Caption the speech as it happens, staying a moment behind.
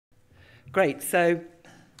Great. So,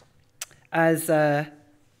 as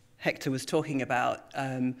Hector was talking about,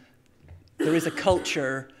 there is a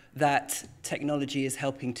culture that technology is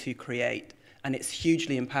helping to create, and it's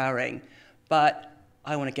hugely empowering. But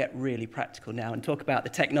I want to get really practical now and talk about the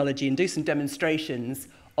technology and do some demonstrations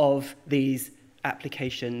of these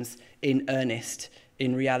applications in earnest,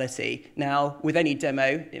 in reality. Now, with any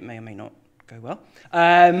demo, it may or may not go well.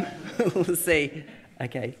 We'll see.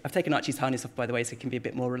 Okay, I've taken Archie's harness off, by the way, so it can be a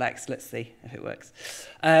bit more relaxed. Let's see if it works.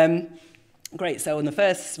 Great, so on the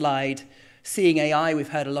first slide, Seeing AI, we've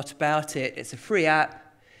heard a lot about it. It's a free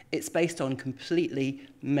app. It's based on completely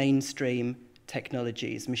mainstream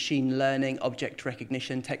technologies, machine learning, object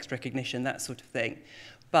recognition, text recognition, that sort of thing.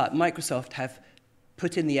 But Microsoft have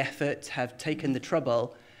put in the effort, have taken the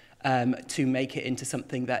trouble to make it into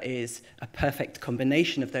something that is a perfect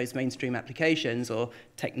combination of those mainstream applications or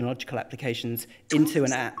technological applications into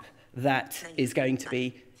an app that is going to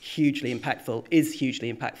be hugely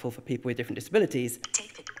impactful for people with different disabilities.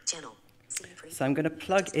 So I'm going to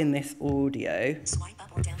plug in this audio.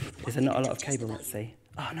 Is there not a lot of cable? Let's see.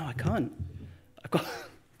 Oh, no, I can't.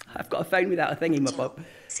 I've got a phone without a thingy, my bob.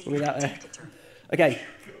 Without a... Okay,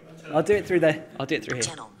 I'll do it through here.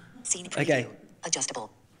 Okay.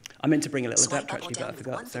 Adjustable. I meant to bring a little adapter actually, but I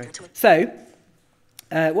forgot. Sorry. So,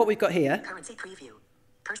 what we've got here. Currency preview.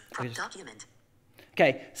 Document.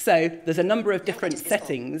 Okay, so there's a number of different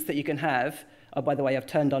settings that you can have. Oh, by the way, I've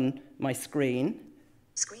turned on my screen.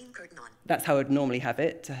 Screen curtain on. That's how I'd normally have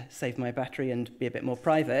it to save my battery and be a bit more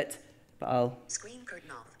private. But I'll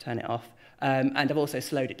turn it off. And I've also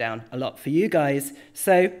slowed it down a lot for you guys.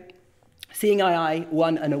 So, Seeing AI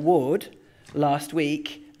won an award last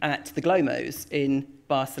week at the Glomos in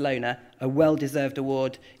Barcelona, a well-deserved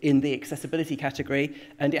award in the accessibility category,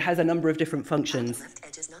 and it has a number of different functions. Left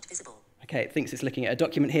edge is not visible. Okay, it thinks it's looking at a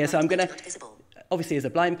document here, so I'm going to, obviously as a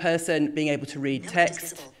blind person, being able to read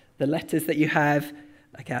text, the letters that you have.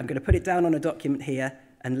 Okay, I'm going to put it down on a document here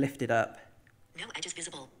and lift it up. No edge is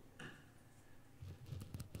visible.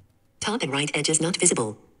 Top and right edge is not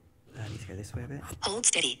visible. I need to go this way a bit. Hold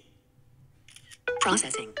steady.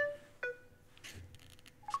 Processing.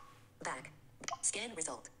 Back. Scan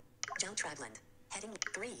result. John Tragland. Heading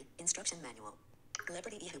 3. Instruction manual.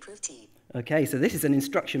 Liberty E Proof T. Okay, so this is an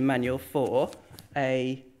instruction manual for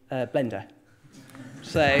a blender.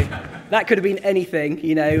 So that could have been anything,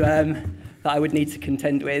 you know, that I would need to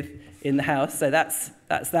contend with in the house. So that's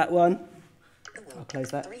that one. I'll close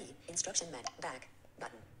that. 3. Instruction back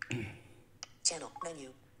button. Channel menu.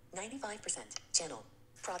 95%. Channel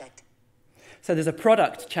product. So there's a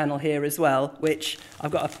product channel here as well, which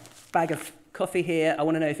I've got a bag of coffee here. I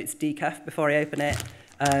want to know if it's decaf before I open it.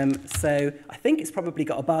 So I think it's probably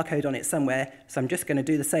got a barcode on it somewhere. So I'm just going to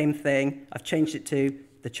do the same thing. I've changed it to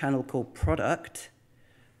the channel called product.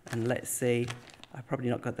 And let's see. I've probably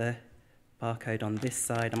not got the barcode on this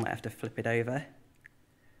side. I might have to flip it over.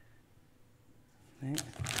 Let's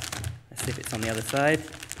see if it's on the other side.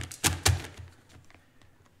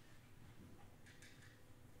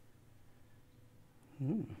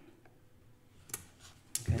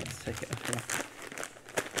 Okay, let's take it up here.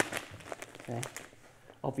 Okay.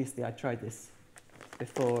 Obviously, I tried this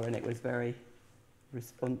before and it was very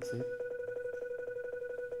responsive.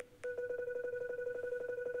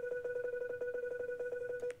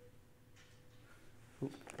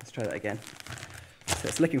 Ooh, let's try that again. So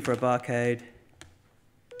it's looking for a barcode.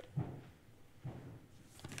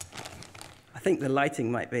 I think the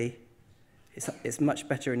lighting might be, it's much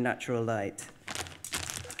better in natural light.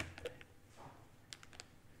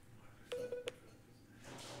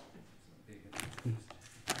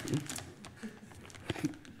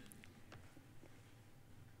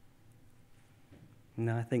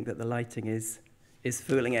 No, I think that the lighting is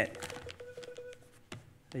fooling it.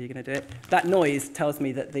 Are you going to do it? That noise tells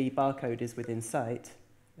me that the barcode is within sight.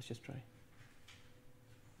 Let's just try.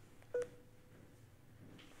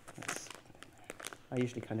 I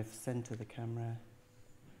usually kind of center the camera.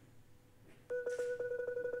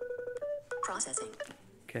 Processing.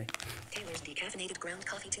 Okay. Taylor's decaffeinated ground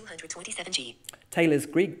coffee, 227G. Taylor's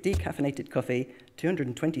Greek decaffeinated coffee,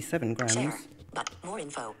 227 grams. Share. But more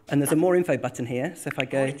info. And there's a more info button here. So if I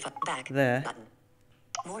go back there. Button.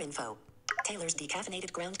 More info. Taylor's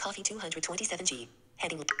decaffeinated ground coffee, 227G.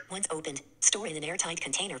 Heading once opened, store in an airtight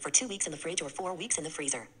container for 2 weeks in the fridge or 4 weeks in the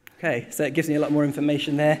freezer. Okay, so it gives me a lot more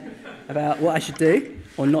information there about what I should do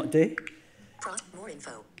or not do. More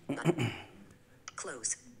info. Button.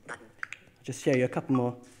 Close. Button. I'll just show you a couple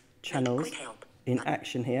more channels in button.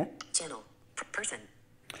 Action here. Channel. Person.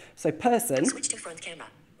 So person. Switch to front camera.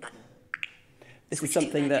 Button. This is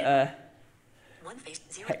something that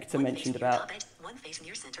Hector mentioned about.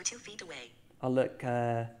 I'll look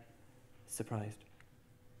surprised.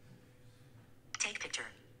 Take picture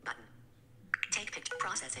button. Take picture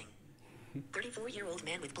processing. 34-year-old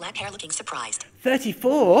man with black hair looking surprised.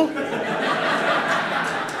 34?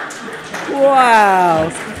 Wow.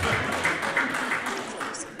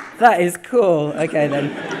 That is cool. Okay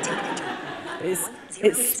then. It's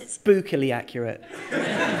spookily accurate.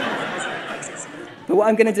 But what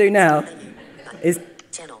I'm going to do now is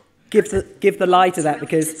give the lie to that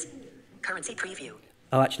because. Currency preview.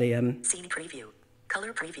 Oh, actually. Scene preview.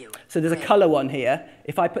 Color preview. So there's a color one here.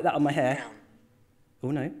 If I put that on my hair. Brown. Oh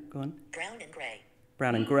no, go on. Brown and gray.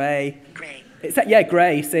 Brown and grey. Grey. It's yeah,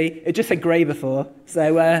 grey. See, it just said grey before,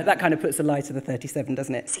 so that kind of puts a lie to the 37,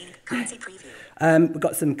 doesn't it? Scene currency preview. We've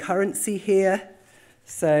got some currency here.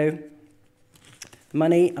 So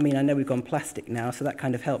money. I mean, I know we've gone plastic now, so that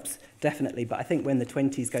kind of helps definitely. But I think when the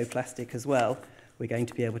 20s go plastic as well, we're going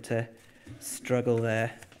to be able to struggle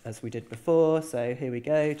there as we did before. So here we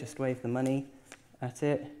go. Just wave the money at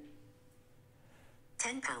it.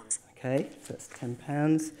 £10. Okay, so that's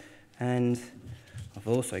 £10. And I've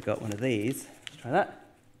also got one of these. Let's try that.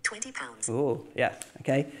 £20. Oh, yeah,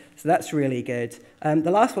 okay. So that's really good. The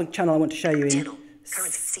last one channel I want to show you in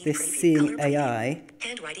this Seeing AI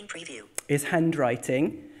handwriting preview. Is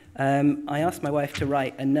handwriting. I asked my wife to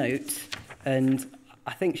write a note, and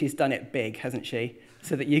I think she's done it big, hasn't she?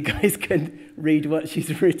 So that you guys can read what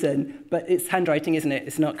she's written. But it's handwriting, isn't it?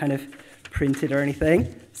 It's not kind of printed or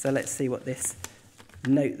anything. So let's see what this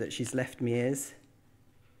note that she's left me is.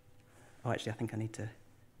 Oh, actually, I think I need to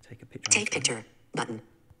take a picture. Take picture button.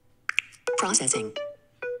 Processing.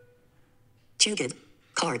 Too good.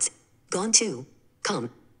 Cards. Gone to. Come.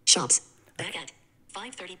 Shops. Back at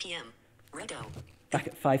 5:30 p.m. Rodo. Back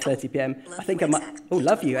at 5:30 p.m. I think I might. Oh,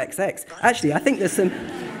 love you, XX. Actually, I think there's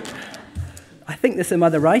some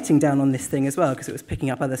other writing down on this thing as well because it was picking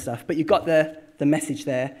up other stuff. But you got the message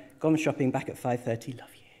there. Gone shopping. Back at 5:30.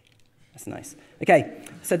 Love you. That's nice. Okay,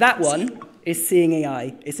 so that one is Seeing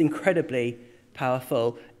AI. It's incredibly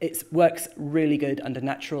powerful. It works really good under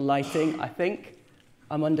natural lighting, I think.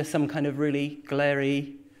 I'm under some kind of really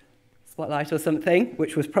glary spotlight or something,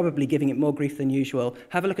 which was probably giving it more grief than usual.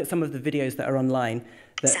 Have a look at some of the videos that are online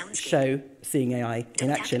that show Seeing AI in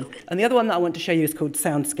action. And the other one that I want to show you is called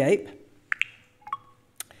Soundscape.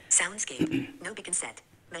 Soundscape. No beacon set.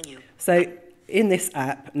 Menu. So in this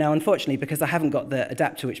app, now unfortunately, because I haven't got the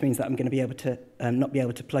adapter, which means that I'm going to be able to not be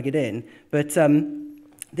able to plug it in, but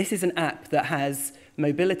this is an app that has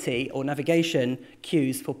mobility or navigation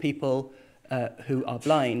cues for people who are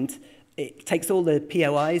blind. It takes all the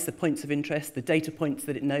POIs, the points of interest, the data points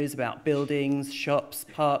that it knows about buildings, shops,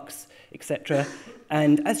 parks, etc.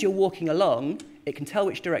 And as you're walking along, it can tell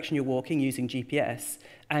which direction you're walking using GPS.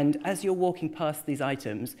 And as you're walking past these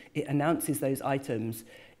items, it announces those items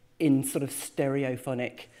in sort of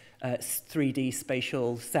stereophonic 3D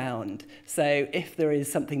spatial sound. So if there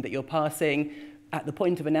is something that you're passing, at the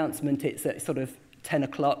point of announcement, it's at sort of 10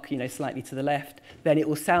 o'clock, you know, slightly to the left, then it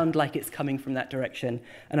will sound like it's coming from that direction.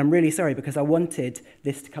 And I'm really sorry because I wanted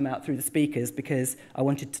this to come out through the speakers because I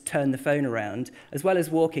wanted to turn the phone around. As well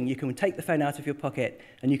as walking, you can take the phone out of your pocket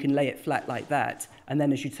and you can lay it flat like that. And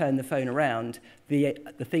then as you turn the phone around, the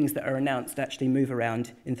things that are announced actually move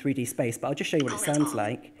around in 3D space. But I'll just show you what it sounds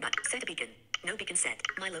like. Set a beacon. No beacon set.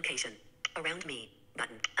 My location. Around me.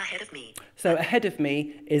 Button. Ahead of me. So ahead of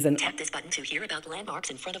me is an... Tap this button to hear about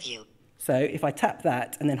landmarks in front of you. So if I tap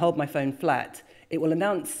that and then hold my phone flat, it will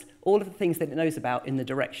announce all of the things that it knows about in the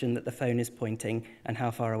direction that the phone is pointing and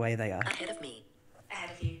how far away they are. Ahead of me.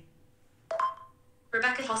 Ahead of you.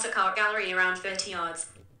 Rebecca Hossett Car Gallery around 30 yards.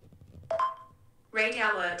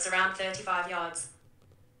 Radial Works around 35 yards.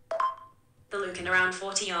 The Lucan around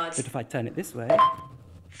 40 yards. But if I turn it this way...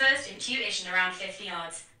 First Intuition around 50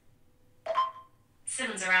 yards.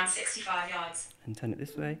 Simmons around 65 yards. And turn it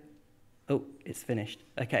this way... Oh, it's finished.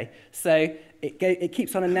 Okay, so it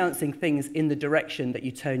keeps on announcing things in the direction that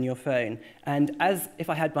you turn your phone. And as if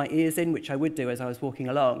I had my ears in, which I would do as I was walking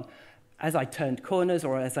along, as I turned corners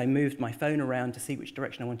or as I moved my phone around to see which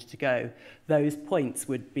direction I wanted to go, those points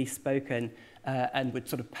would be spoken and would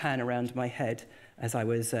sort of pan around my head as I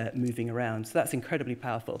was moving around. So that's incredibly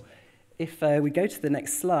powerful. If we go to the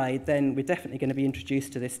next slide, then we're definitely going to be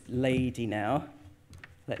introduced to this lady now.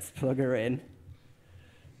 Let's plug her in.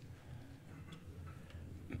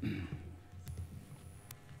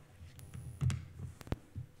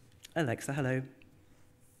 Alexa, hello.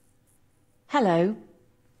 Hello.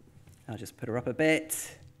 I'll just put her up a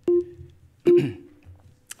bit.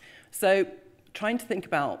 So, trying to think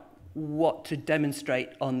about what to demonstrate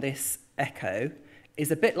on this Echo is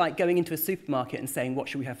a bit like going into a supermarket and saying, what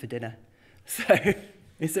should we have for dinner? So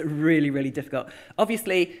it's really, really difficult.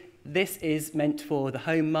 Obviously, this is meant for the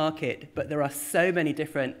home market, but there are so many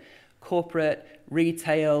different corporate,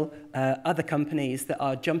 retail, other companies that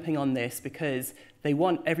are jumping on this because they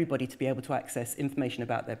want everybody to be able to access information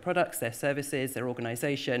about their products, their services, their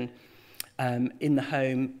organization in the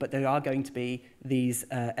home, but there are going to be these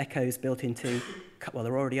echoes built into, well,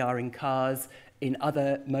 there already are in cars, in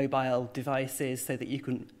other mobile devices, so that you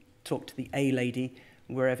can talk to the A-lady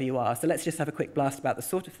wherever you are. So let's just have a quick blast about the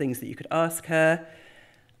sort of things that you could ask her.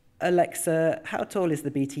 Alexa, how tall is the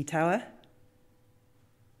BT Tower?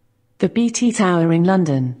 The BT Tower in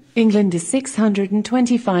London, England is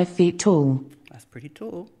 625 feet tall. That's pretty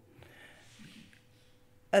tall.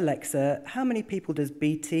 Alexa, how many people does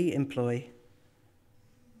BT employ?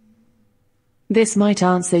 This might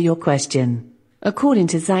answer your question. According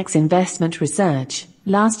to Zacks Investment Research,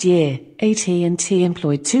 last year, AT&T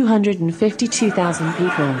employed 252,000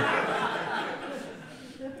 people.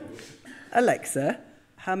 Alexa,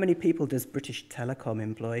 how many people does British Telecom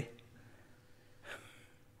employ?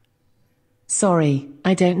 Sorry,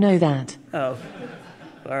 I don't know that. Oh,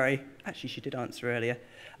 sorry. Actually, she did answer earlier.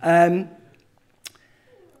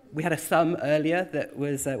 We had a sum earlier that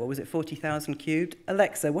was, what was it, 40,000 cubed?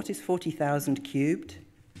 Alexa, what is 40,000 cubed?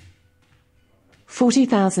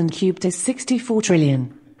 40,000 cubed is 64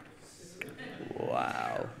 trillion.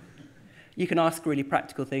 Wow. You can ask really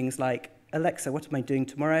practical things like, Alexa, what am I doing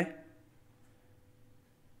tomorrow?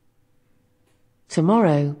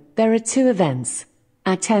 Tomorrow, there are 2 events.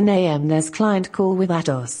 At 10 a.m. there's client call with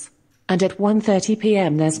Atos. And at 1:30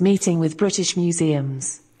 p.m. there's meeting with British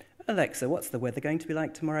Museums. Alexa, what's the weather going to be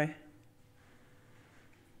like tomorrow?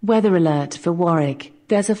 Weather alert for Warwick.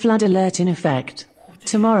 There's a flood alert in effect.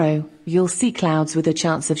 Tomorrow, you'll see clouds with a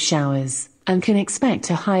chance of showers, and can expect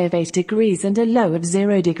a high of 8 degrees and a low of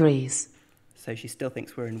 0 degrees. So she still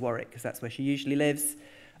thinks we're in Warwick, because that's where she usually lives.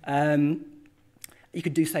 You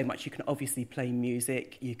could do so much. You can obviously play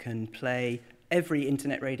music. You can play every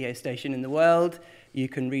internet radio station in the world. You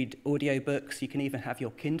can read audiobooks. You can even have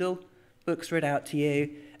your Kindle books read out to you.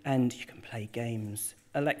 And you can play games.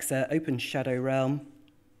 Alexa, open Shadow Realm.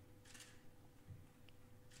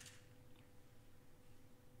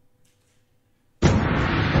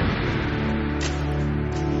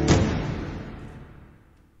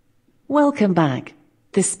 Welcome back.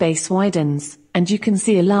 The space widens, and you can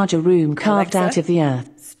see a larger room carved out of the earth.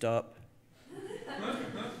 Stop.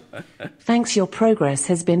 Thanks, your progress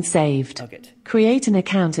has been saved. Oh, good. Create an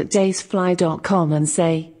account at daysfly.com and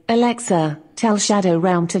say, Alexa, tell Shadow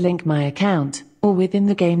Realm to link my account, or within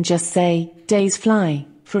the game just say, Daysfly,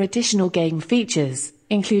 for additional game features,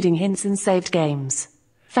 including hints and saved games.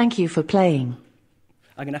 Thank you for playing.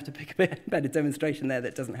 I'm going to have to pick a bit better demonstration there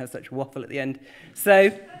that doesn't have such waffle at the end.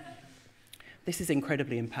 So, this is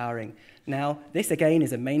incredibly empowering. Now, this again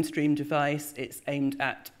is a mainstream device. It's aimed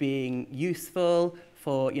at being useful,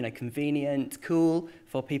 for, convenient, cool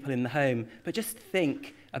for people in the home. But just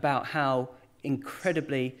think about how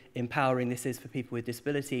incredibly empowering this is for people with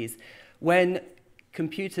disabilities. When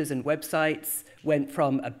computers and websites went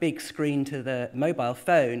from a big screen to the mobile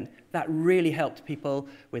phone, that really helped people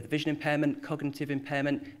with vision impairment, cognitive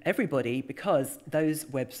impairment, everybody, because those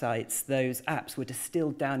websites, those apps were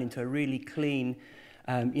distilled down into a really clean,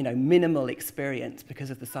 minimal experience because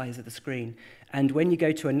of the size of the screen. And when you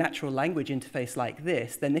go to a natural language interface like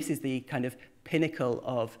this, then this is the kind of pinnacle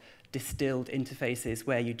of distilled interfaces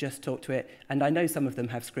where you just talk to it. And I know some of them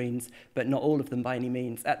have screens, but not all of them by any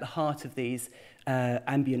means. At the heart of these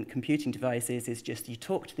ambient computing devices is just you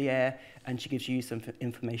talk to the air and she gives you some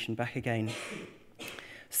information back again.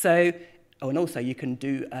 So, and also you can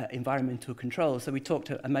do environmental control. So we talked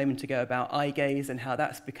a moment ago about eye gaze and how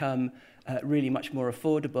that's become really much more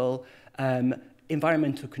affordable.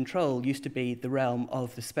 Environmental control used to be the realm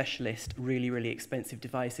of the specialist, really, really expensive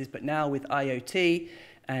devices. But now with IoT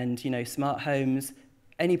and, smart homes,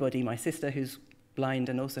 anybody, my sister who's blind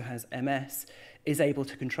and also has MS, is able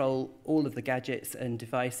to control all of the gadgets and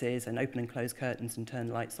devices and open and close curtains and turn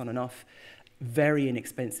lights on and off very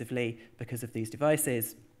inexpensively because of these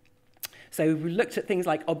devices. So we've looked at things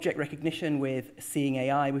like object recognition with Seeing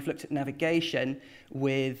AI. We've looked at navigation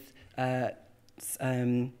with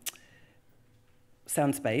Soundspace,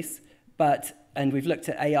 and we've looked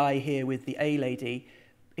at AI here with the A-Lady.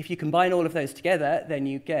 If you combine all of those together, then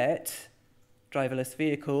you get driverless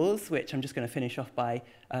vehicles, which I'm just going to finish off by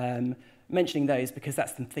mentioning those because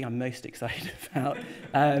that's the thing I'm most excited about.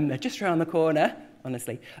 They're just around the corner,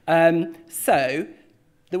 honestly. So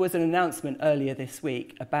there was an announcement earlier this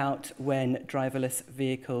week about when driverless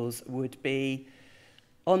vehicles would be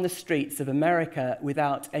on the streets of America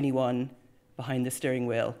without anyone behind the steering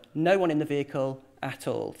wheel. No one in the vehicle at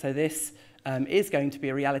all. So this is going to be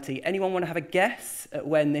a reality. Anyone want to have a guess at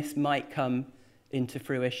when this might come into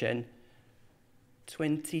fruition?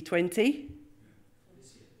 2020?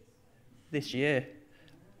 This year.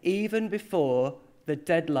 Even before the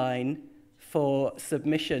deadline for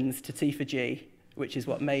submissions to T4G, which is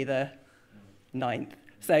what, May the 9th.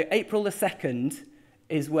 So April the 2nd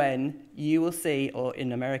is when you will see, or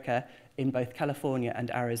in America, in both California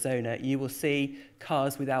and Arizona, you will see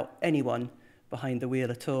cars without anyone behind the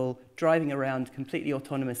wheel at all, driving around completely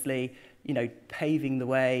autonomously, you know, paving the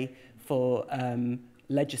way for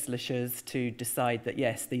legislatures to decide that,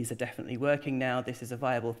 yes, these are definitely working now, this is a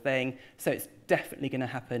viable thing. So it's definitely going to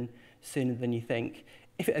happen sooner than you think.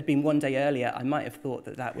 If it had been one day earlier, I might have thought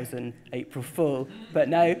that that was an April Fool. But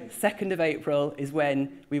no, 2nd of April is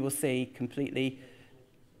when we will see completely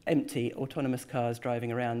empty autonomous cars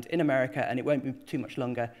driving around in America, and it won't be too much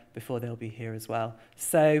longer before they'll be here as well.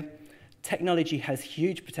 So technology has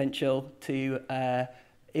huge potential to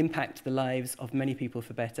impact the lives of many people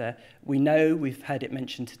for better. We know, we've heard it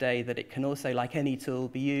mentioned today, that it can also, like any tool,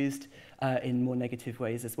 be used in more negative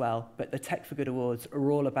ways as well. But the Tech4good Awards are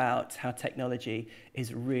all about how technology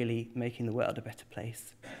is really making the world a better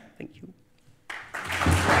place. Thank you.